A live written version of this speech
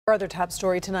Our other top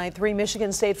story tonight, 3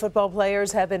 Michigan State football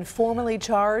players have been formally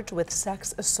charged with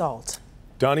sex assault.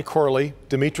 Donnie Corley,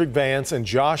 Demetric Vance, and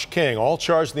Josh King all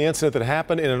charged in the incident that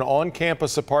happened in an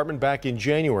on-campus apartment back in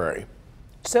January.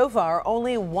 So far,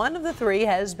 only one of the 3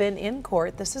 has been in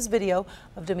court. This is video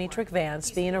of Demetric Vance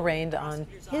being arraigned on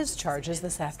his charges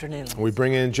this afternoon. We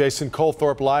bring in Jason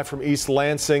Colthorpe live from East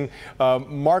Lansing.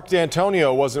 Mark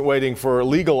D'Antonio wasn't waiting for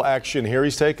legal action here.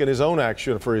 He's taken his own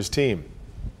action for his team.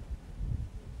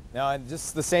 Now,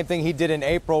 just the same thing he did in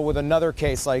April with another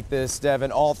case like this,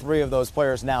 Devin. All 3 of those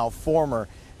players now former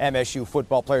MSU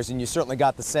football players, and you certainly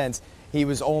got the sense he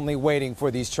was only waiting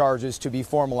for these charges to be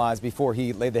formalized before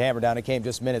he laid the hammer down. It came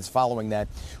just minutes following that.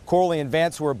 Corley and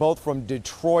Vance, who are both from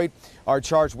Detroit, are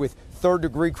charged with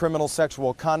third-degree criminal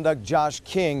sexual conduct. Josh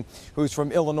King, who's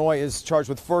from Illinois, is charged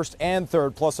with first and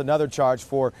third, plus another charge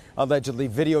for allegedly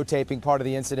videotaping part of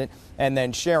the incident and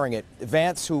then sharing it.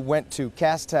 Vance, who went to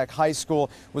Cass Tech High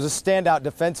School, was a standout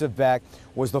defensive back,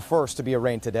 was the first to be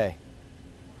arraigned today.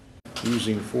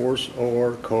 Using force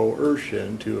or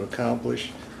coercion to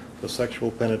accomplish the sexual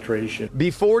penetration.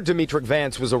 Before Demetric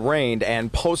Vance was arraigned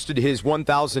and posted his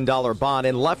 $1,000 bond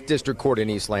and left district court in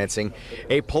East Lansing,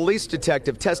 a police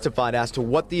detective testified as to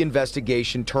what the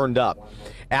investigation turned up.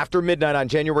 After midnight on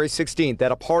January 16th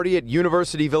at a party at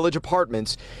University Village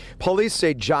Apartments, police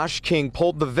say Josh King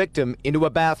pulled the victim into a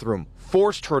bathroom,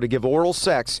 forced her to give oral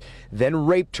sex, then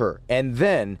raped her, and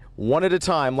then, one at a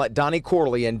time, let Donnie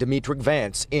Corley and Demetric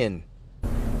Vance in.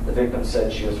 The victim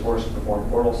said she was forced to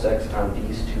perform oral sex on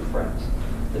these 2 friends.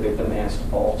 The victim asked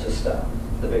all to stop.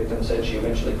 The victim said she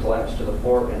eventually collapsed to the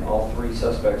floor and all 3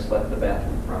 suspects left the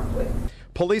bathroom promptly.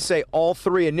 Police say all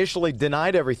 3 initially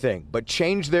denied everything, but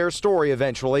changed their story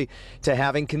eventually to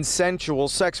having consensual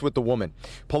sex with the woman.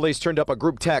 Police turned up a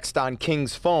group text on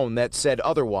King's phone that said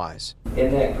otherwise.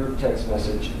 In that group text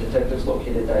message, detectives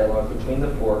located dialogue between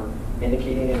the 4,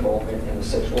 indicating involvement in the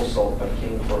sexual assault by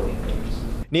King, Corley, and Vance.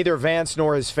 Neither Vance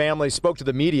nor his family spoke to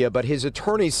the media, but his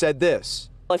attorney said this.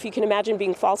 If you can imagine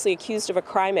being falsely accused of a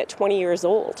crime at 20 years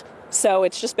old. So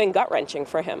it's just been gut-wrenching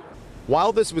for him.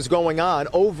 While this was going on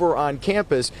over on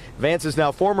campus, Vance's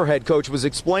now former head coach was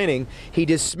explaining he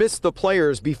dismissed the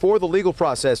players before the legal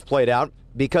process played out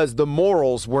because the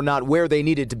morals were not where they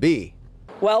needed to be.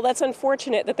 Well, that's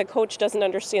unfortunate that the coach doesn't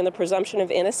understand the presumption of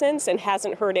innocence and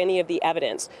hasn't heard any of the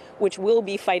evidence, which we'll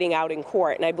be fighting out in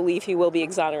court, and I believe he will be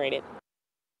exonerated.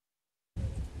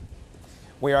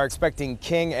 We are expecting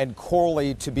King and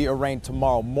Corley to be arraigned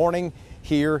tomorrow morning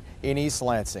here in East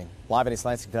Lansing. Live in East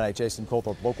Lansing tonight, Jason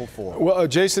Colthorpe, Local 4. Well,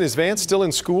 Jason, is Vance still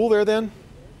in school there then?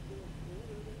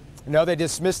 No, they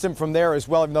dismissed him from there as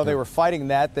well, even though they were fighting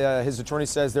that. His attorney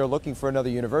says they're looking for another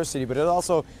university, but it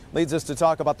also leads us to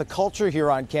talk about the culture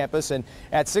here on campus. And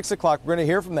at 6 o'clock, we're going to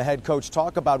hear from the head coach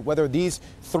talk about whether these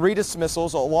 3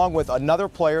 dismissals, along with another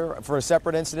player for a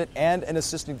separate incident and an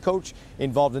assistant coach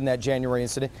involved in that January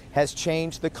incident, has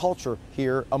changed the culture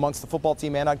here amongst the football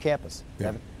team and on campus.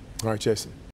 Yeah. All right, Jason.